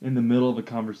time in the middle of a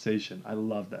conversation. I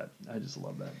love that. I just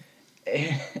love that.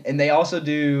 And they also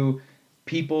do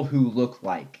people who look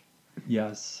like.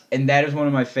 Yes. And that is one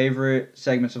of my favorite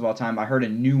segments of all time. I heard a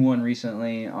new one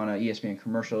recently on an ESPN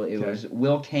commercial. It was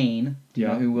Will Kane. Do you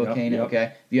know who Will Kane is? Okay.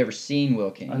 Have you ever seen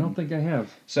Will Kane? I don't think I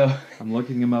have. So I'm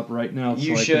looking him up right now I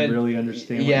can really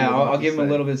understand what I'll give him a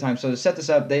little bit of time. So to set this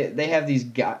up, they have these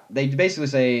guys. They basically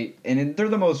say, and they're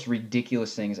the most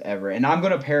ridiculous things ever. And I'm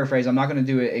going to paraphrase. I'm not going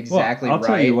to do it exactly right. I'll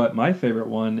tell you what. My favorite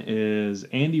one is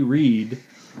Andy Reid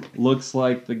looks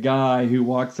like the guy who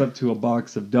walks up to a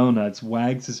box of donuts,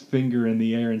 wags his finger in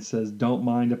the air, and says, "Don't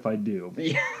mind if I do."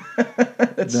 Yeah,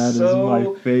 That is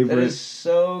my favorite. That is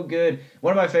so good.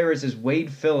 One of my favorites is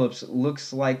Wade Phillips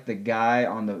looks like the guy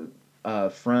on the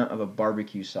front of a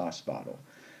barbecue sauce bottle.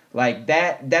 Like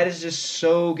that. That is just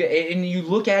so good. And you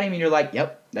look at him and you're like,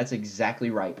 "Yep, that's exactly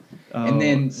right." And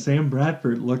then Sam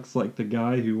Bradford looks like the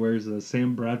guy who wears a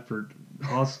Sam Bradford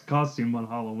costume on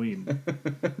Halloween.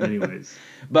 Anyways.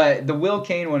 But the Will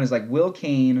Kane one is like Will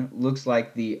Kane looks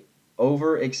like the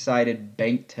overexcited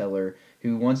bank teller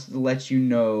who wants to let you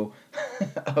know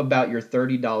about your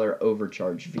 $30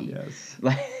 overcharge fee. Yes.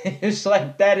 Like it's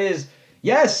like that is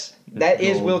yes, that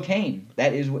is gold. Will Kane.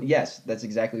 That is yes, that's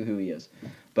exactly who he is.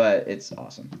 But it's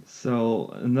awesome. So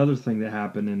another thing that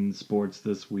happened in sports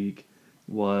this week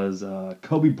was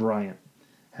Kobe Bryant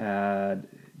had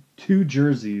 2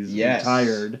 jerseys Yes.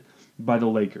 retired by the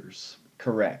Lakers.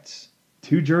 Correct.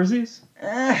 2 jerseys?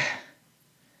 I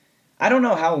don't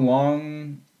know how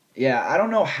long. Yeah, I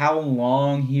don't know how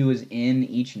long he was in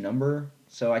each number,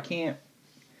 so I can't.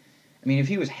 I mean, if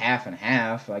he was half and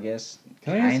half, I guess.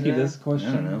 Can I ask you kinda. this question?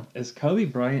 I don't know. Is Kobe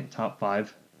Bryant top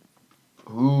 5?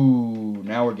 Ooh,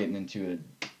 now we're getting into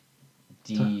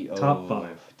a Top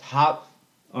 5. Top.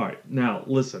 All right, now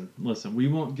listen. We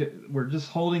won't get. We're just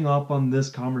holding up on this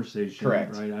conversation,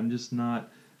 Correct. right? I'm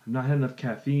not had enough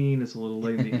caffeine. It's a little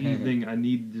late in the evening. I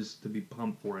need just to be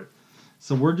pumped for it.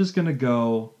 So we're just gonna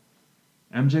go.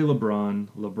 MJ, LeBron,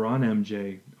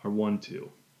 MJ are 1, 2.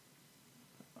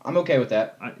 I'm okay with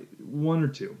that. 1 or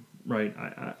 2, right?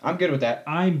 I'm good with that.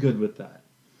 I'm good with that.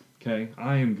 Okay,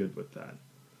 I am good with that.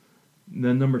 And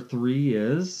then number 3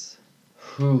 is.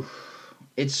 Whew.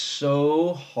 It's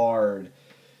so hard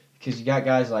because you got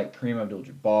guys like Kareem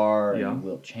Abdul-Jabbar Yeah. and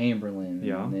Wilt Chamberlain,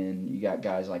 Yeah. and then you got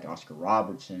guys like Oscar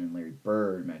Robertson and Larry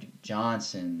Bird, Magic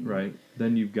Johnson. Right.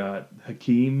 Then you've got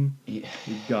Hakeem. Yeah.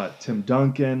 You've got Tim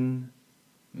Duncan.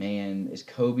 Man, is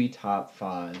Kobe top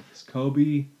 5? Is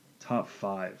Kobe top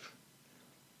 5?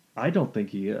 I don't think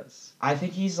he is. I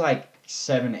think he's like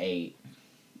 7, 8.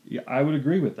 Yeah, I would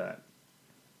agree with that.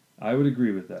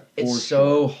 It's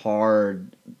so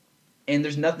hard, and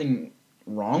there's nothing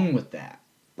wrong with that.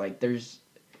 Like there's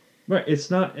right.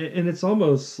 It's not, and it's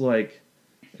almost like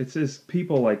it's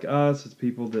people like us. It's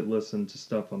people that listen to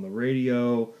stuff on the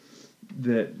radio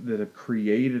that have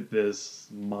created this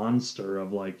monster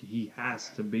of like he has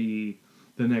to be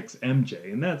the next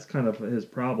MJ, and that's kind of his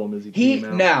problem. Is he came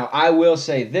out. Now I will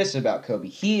say this about Kobe.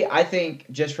 I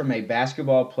think just from a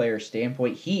basketball player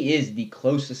standpoint, he is the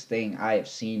closest thing I have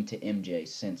seen to MJ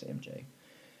since MJ.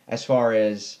 As far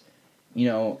as, we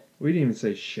didn't even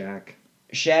say Shaq.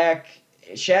 Shaq,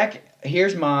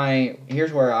 here's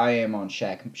where I am on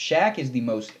Shaq. Shaq is the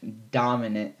most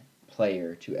dominant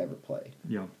player to ever play.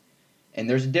 Yeah. And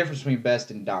there's a difference between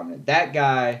best and dominant. That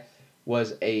guy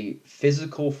was a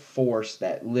physical force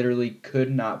that literally could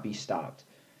not be stopped.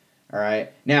 All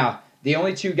right. Now, the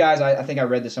only 2 guys, I think I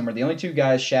read this somewhere, the only 2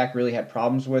 guys Shaq really had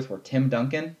problems with were Tim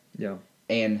Duncan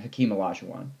and Hakeem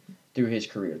Olajuwon through his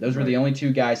career. Those were the only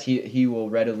 2 guys he will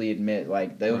readily admit,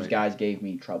 like, those guys gave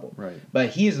me trouble. Right. But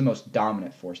he is the most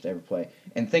dominant force to ever play.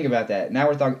 And think about that. Now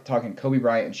we're talking Kobe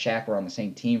Bryant and Shaq were on the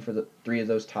same team for the 3 of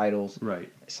those titles. Right.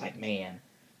 It's like, man.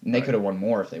 And they could have won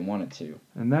more if they wanted to.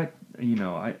 And that,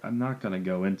 I'm not going to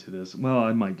go into this. Well,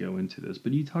 I might go into this.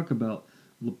 But you talk about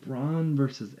LeBron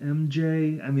versus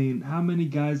MJ. I mean, how many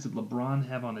guys did LeBron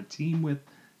have on a team with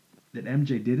that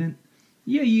MJ didn't?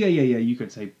 Yeah. You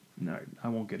could say, no, I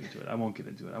won't get into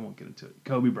it.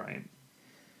 Kobe Bryant.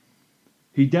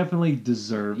 He definitely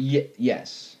deserved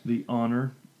yes. the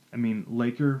honor. I mean,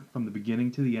 Laker from the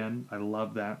beginning to the end. I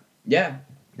love that. Yeah.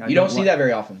 You don't see that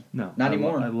very often. No. Not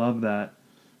anymore. I love that.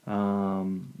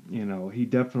 He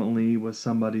definitely was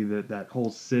somebody that whole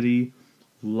city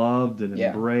loved and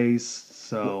embraced.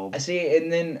 So I see,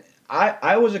 and then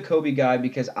I was a Kobe guy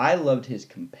because I loved his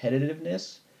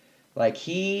competitiveness. Like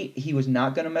he was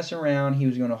not going to mess around. He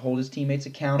was going to hold his teammates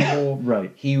accountable.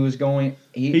 Right. He was going.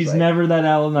 He's like, never that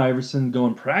Allen Iverson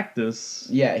going practice.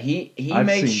 Yeah. He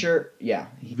made sure. Yeah.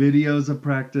 Videos of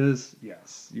practice.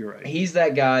 Yes, you're right. He's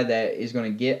that guy that is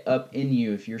going to get up in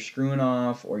you if you're screwing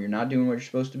off or you're not doing what you're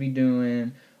supposed to be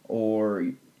doing,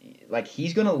 or like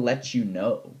he's going to let you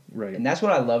know. Right. And that's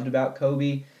what I loved about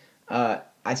Kobe.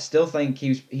 I still think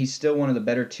he's still one of the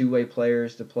better 2-way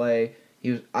players to play.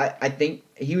 I think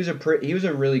he was a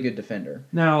really good defender.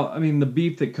 Now, I mean, the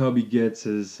beef that Kobe gets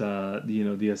is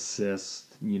the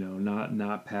assist,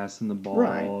 not passing the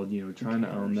ball, trying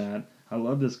to own that. I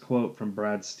love this quote from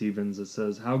Brad Stevens that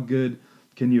says, "How good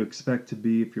can you expect to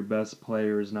be if your best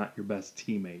player is not your best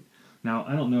teammate?" Now,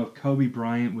 I don't know if Kobe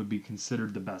Bryant would be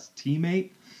considered the best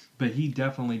teammate, but he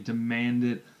definitely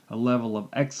demanded a level of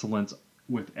excellence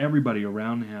with everybody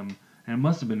around him, and it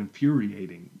must have been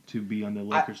infuriating to be on the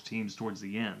Lakers teams towards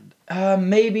the end.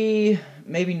 Maybe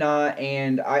not.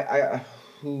 And I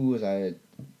who was I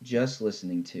just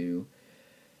listening to?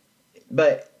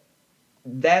 But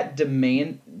that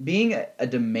being a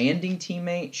demanding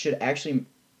teammate should actually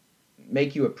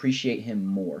make you appreciate him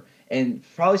more. And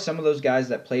probably some of those guys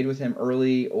that played with him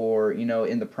early or,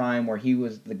 in the prime where he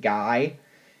was the guy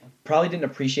probably didn't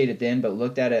appreciate it then, but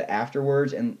looked at it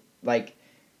afterwards. And, like,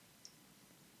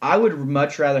 I would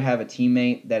much rather have a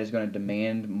teammate that is going to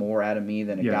demand more out of me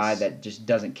than a guy that just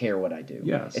doesn't care what I do.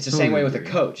 Yes, it's the same way with a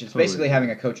coach. It's basically having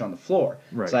a coach on the floor.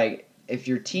 Right. It's like if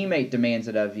your teammate demands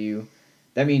it of you,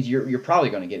 that means you're probably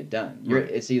going to get it done. Right.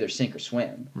 It's either sink or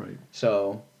swim. Right.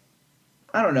 So,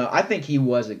 I don't know. I think he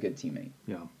was a good teammate.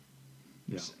 Yeah.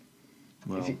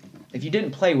 Well, if you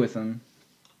didn't play with him,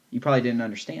 you probably didn't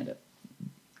understand it.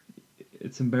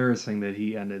 It's embarrassing that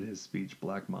he ended his speech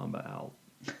Black Mamba out.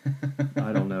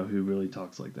 I don't know who really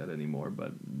talks like that anymore,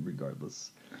 but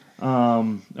regardless.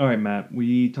 All right, Matt,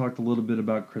 we talked a little bit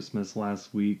about Christmas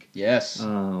last week. Yes.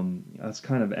 Let's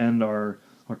kind of end our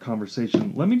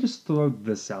conversation. Let me just throw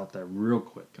this out there real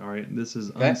quick, all right? This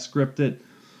is unscripted.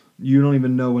 You don't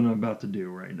even know what I'm about to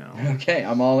do right now. Okay,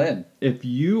 I'm all in. If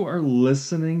you are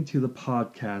listening to the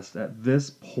podcast at this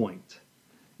point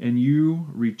and you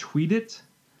retweet it,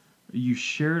 you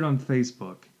share it on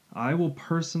Facebook, I will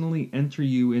personally enter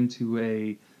you into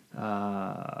a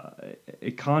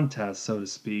contest, so to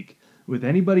speak, with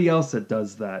anybody else that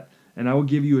does that, and I will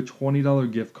give you a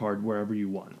 $20 gift card wherever you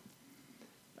want.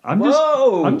 I'm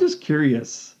just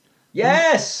curious.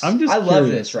 Yes, I love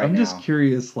this right now. I'm just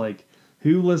curious, like,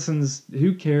 who listens?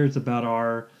 Who cares about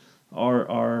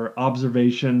our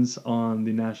observations on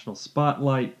the national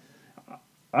spotlight?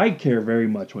 I care very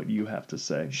much what you have to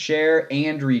say. Share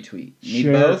and retweet.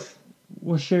 Need both?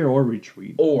 Well, share or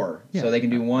retweet. So they can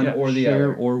do one or the other.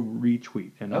 Share or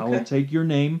retweet. And I will take your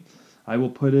name. I will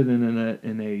put it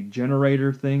in a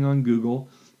generator thing on Google.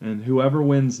 And whoever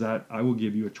wins that, I will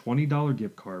give you a $20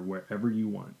 gift card wherever you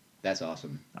want. That's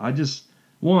awesome.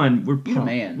 We're pumped.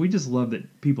 Man. We just love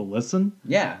that people listen.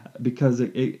 Yeah. Because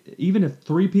even if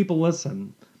 3 people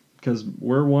listen, because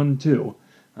we're 1 too,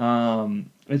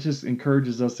 it just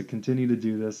encourages us to continue to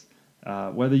do this.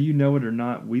 Whether you know it or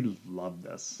not, we love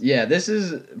this. Yeah, this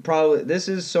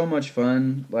is so much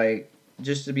fun. Like,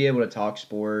 just to be able to talk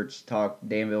sports, talk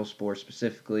Danville sports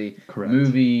specifically, Correct.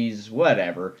 Movies,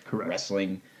 whatever, Correct.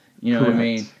 Wrestling. You know what I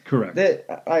mean? Correct.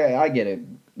 I get it.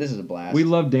 This is a blast. We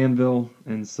love Danville,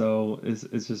 and so it's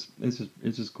just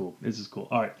cool. It's just cool.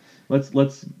 All right, let's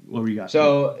what do you got?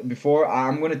 So before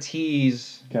I'm gonna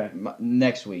tease Okay.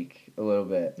 Next week a little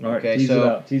bit. All right, okay,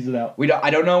 tease it out.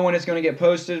 I don't know when it's gonna get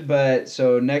posted, but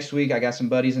so next week I got some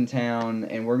buddies in town,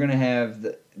 and we're gonna have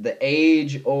the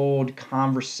age old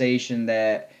conversation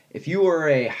that if you were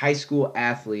a high school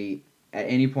athlete at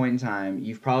any point in time,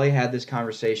 you've probably had this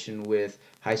conversation with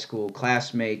high school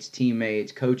classmates,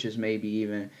 teammates, coaches, maybe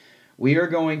even. We are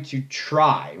going to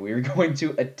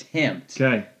attempt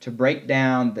to break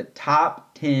down the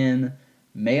top 10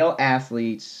 male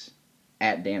athletes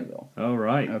at Danville. All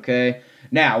right. Okay.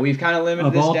 Now, we've kind of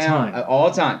limited this down.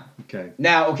 All time. Okay.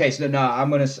 Now, so no, I'm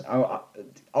going to...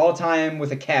 all time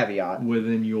with a caveat.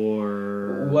 Within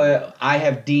your... What I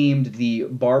have deemed the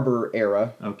Barber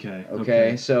era.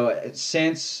 Okay. So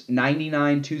since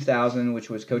 99, 2000, which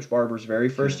was Coach Barber's very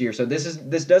first year. So this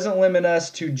doesn't limit us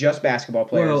to just basketball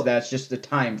players. Well, that's just the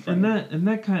time frame. And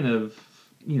that kind of,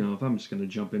 if I'm just going to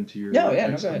jump into your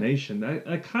explanation,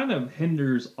 that kind of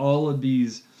hinders all of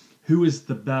these who is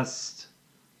the best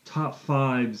top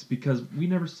fives because we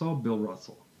never saw Bill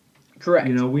Russell. Correct.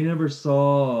 We never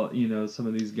saw, some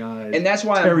of these guys. And that's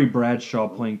why Terry Bradshaw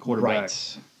playing quarterback.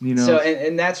 Right. So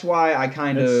and that's why I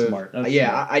kind of smart. That's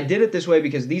smart. I did it this way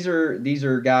because these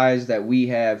are guys that we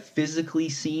have physically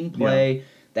seen play,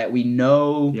 that we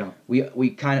know. Yeah.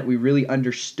 We really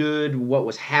understood what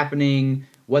was happening,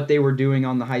 what they were doing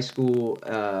on the high school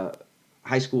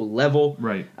level.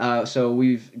 Right. So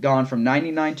we've gone from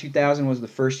 99, 2000 was the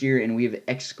first year, and we've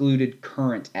excluded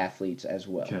current athletes as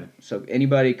well. Okay. So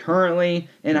anybody currently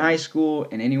in high school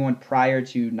and anyone prior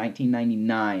to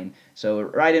 1999. So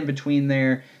right in between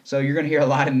there. So you're going to hear a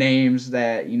lot of names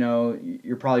that,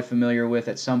 you're probably familiar with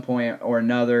at some point or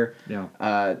another. Yeah.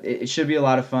 It should be a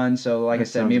lot of fun. So like I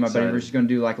said, me and my buddy, we're just going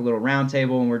to do like a little round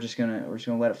table, and we're just going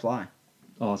to let it fly.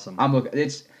 Awesome.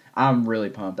 I'm really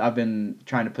pumped. I've been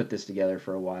trying to put this together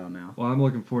for a while now. Well, I'm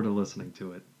looking forward to listening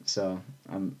to it. So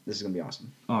this is gonna be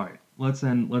awesome. All right, let's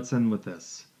end with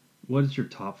this. What is your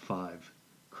top 5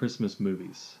 Christmas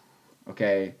movies?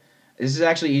 Okay, this is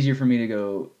actually easier for me to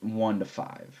go 1 to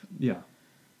 5. Yeah.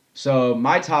 So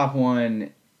my top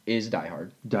one is Die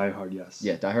Hard. Die Hard, yes.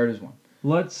 Yeah, Die Hard is 1.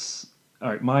 All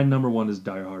right, my number 1 is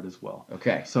Die Hard as well.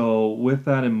 Okay. So with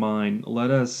that in mind, let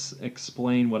us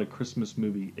explain what a Christmas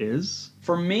movie is.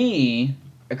 For me,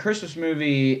 a Christmas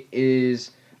movie is,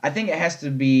 I think it has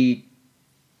to be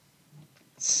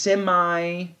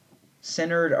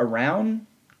semi-centered around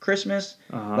Christmas,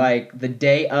 Uh-huh. like the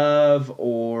day of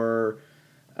or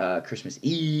Christmas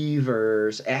Eve,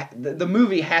 or the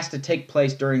movie has to take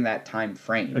place during that time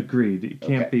frame. Agreed. It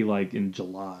can't Okay. be like in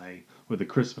July with a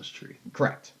Christmas tree.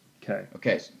 Correct. Okay.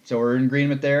 Okay, so we're in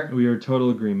agreement there. We are in total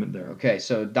agreement there. Okay,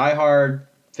 so Die Hard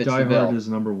fits Die the bill. Hard is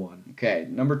number 1. Okay,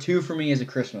 number 2 for me is A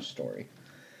Christmas Story.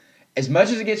 As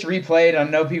much as it gets replayed, I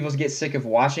know people get sick of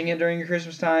watching it during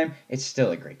Christmas time. It's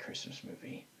still a great Christmas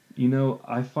movie. You know,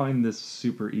 I find this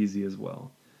super easy as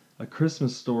well. A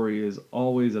Christmas Story is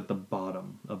always at the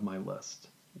bottom of my list.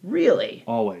 Really?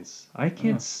 Always. I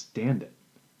can't stand it.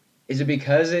 Is it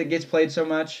because it gets played so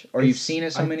much, or you've seen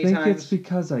it so many I think times? it's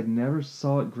because I never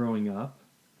saw it growing up.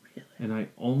 Really? And I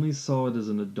only saw it as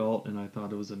an adult, and I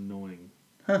thought it was annoying.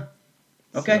 Huh.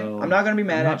 Okay, So, I'm not going to be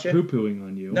mad I'm at you. not poo-pooing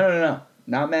on you. No.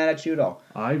 Not mad at you at all.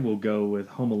 I will go with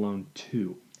Home Alone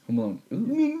 2. Home Alone. I Ooh.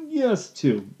 mean, yes,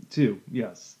 2. 2,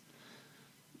 yes.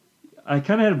 I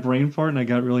kind of had a brain fart, and I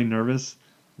got really nervous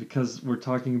because we're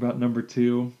talking about number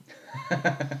 2.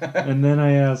 And then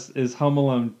I asked, is Home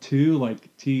Alone 2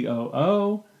 like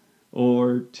T-O-O?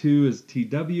 Or 2 is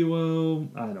T-W-O?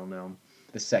 I don't know.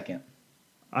 The second.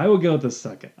 I will go with the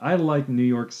second. I like New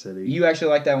York City. You actually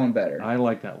like that one better. I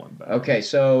like that one better. Okay,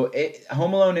 so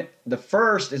Home Alone, the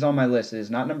first is on my list. It is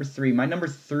not number 3. My number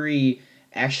 3,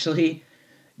 actually,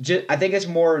 I think it's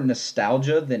more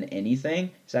nostalgia than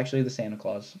anything. It's actually the Santa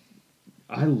Claus.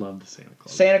 I love the Santa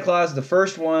Claus. Santa Claus, the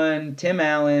first one, Tim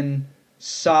Allen,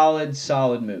 solid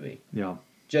movie. Yeah.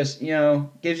 Just,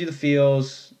 gives you the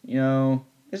feels,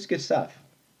 it's good stuff.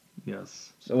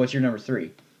 Yes. So what's your number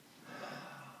 3?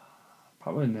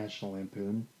 Probably National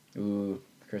Lampoon. Ooh,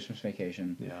 Christmas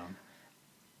Vacation. Yeah.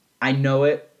 I know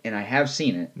it, and I have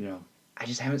seen it. Yeah. I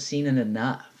just haven't seen it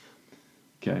enough.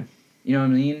 Okay. You know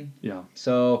what I mean? Yeah.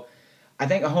 So, I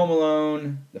think A Home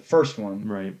Alone, the first one,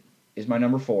 Right. is my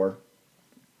number 4.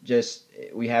 Just,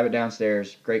 we have it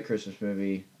downstairs. Great Christmas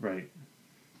movie. Right.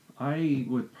 I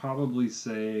would probably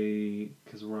say,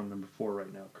 because we're on number 4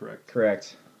 right now, correct?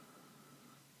 Correct.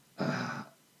 I'm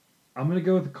going to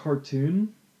go with a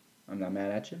cartoon, I'm not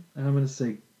mad at you. and I'm going to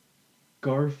say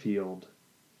Garfield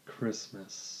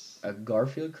Christmas. A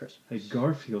Garfield Christmas. A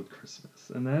Garfield Christmas.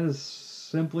 And that is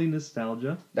simply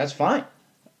nostalgia. That's fine.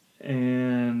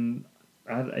 And,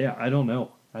 I don't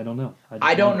know. I don't know.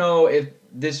 I don't know if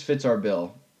this fits our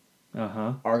bill,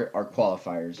 Uh-huh. our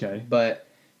qualifiers. Okay. But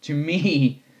to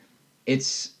me,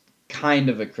 it's kind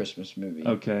of a Christmas movie.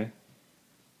 Okay.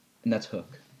 And that's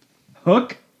Hook.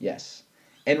 Hook? Yes.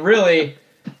 And really,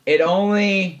 it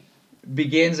only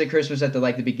begins at Christmas at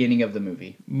the beginning of the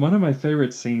movie. One of my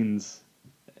favorite scenes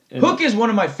Hook is one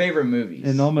of my favorite movies.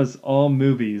 in almost all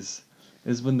movies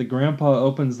is when the grandpa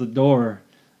opens the door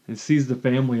and sees the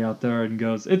family out there and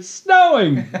goes, "It's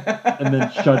snowing!" and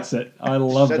then shuts it. I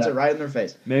love Shuts that. it right in their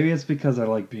face. Maybe it's because I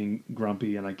like being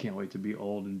grumpy and I can't wait to be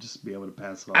old and just be able to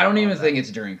pass it off. I don't even on think that.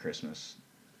 it's during Christmas.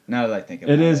 Now that I think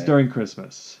about it. It is during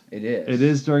Christmas. It is. It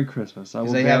is during Christmas. I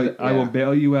will they bail, have- I will yeah.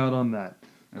 bail you out on that.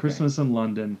 Okay. Christmas in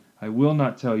London. I will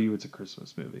not tell you it's a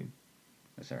Christmas movie.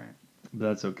 That's all right. But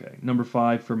that's okay. Number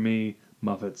 5 for me,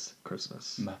 Muppets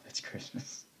Christmas. Muppets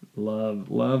Christmas. Love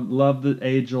the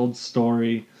age-old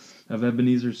story of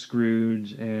Ebenezer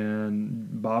Scrooge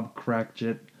and Bob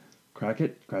Cratchit,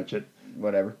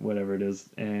 Whatever. whatever it is,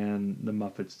 and the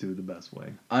Muppets do the best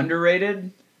way.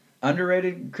 Underrated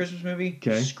Christmas movie.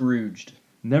 'Kay. Scrooged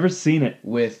Never seen it.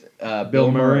 with Bill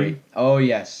Bill Murray. Murray. Oh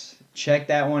yes, check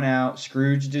that one out.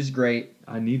 Scrooged is great.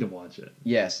 I need to watch it.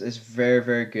 Yes, it's very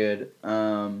very good.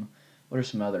 What are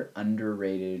some other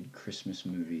underrated Christmas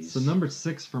movies? So number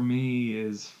 6 for me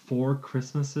is Four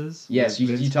Christmases. Yes, with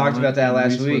you Vince talked Vaughn about that and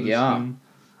last Reese week, yeah. Witherspoon.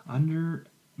 Under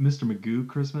Mr. Magoo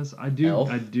Christmas, I do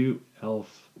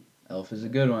Elf. Elf is a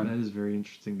good one. That is very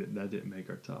interesting that didn't make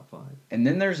our top 5. And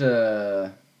then there's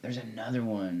another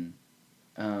one,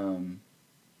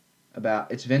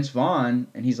 about it's Vince Vaughn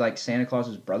and he's like Santa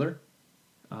Claus's brother.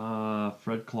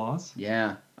 Fred Claus.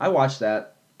 Yeah, I watched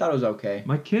that. Thought it was okay.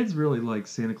 My kids really like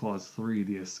Santa Claus 3,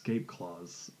 The Escape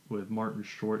Clause, with Martin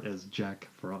Short as Jack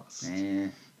Frost. Eh,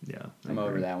 Yeah, I'm I over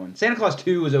agree. that one. Santa Claus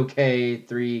 2 was okay.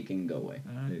 3 can go away.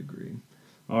 I agree.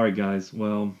 All right, guys.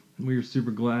 Well, We are super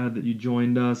glad that you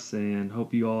joined us and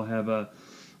hope you all have a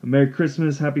Merry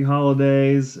Christmas, Happy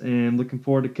Holidays, and looking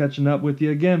forward to catching up with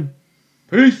you again.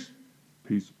 Peace.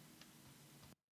 Peace.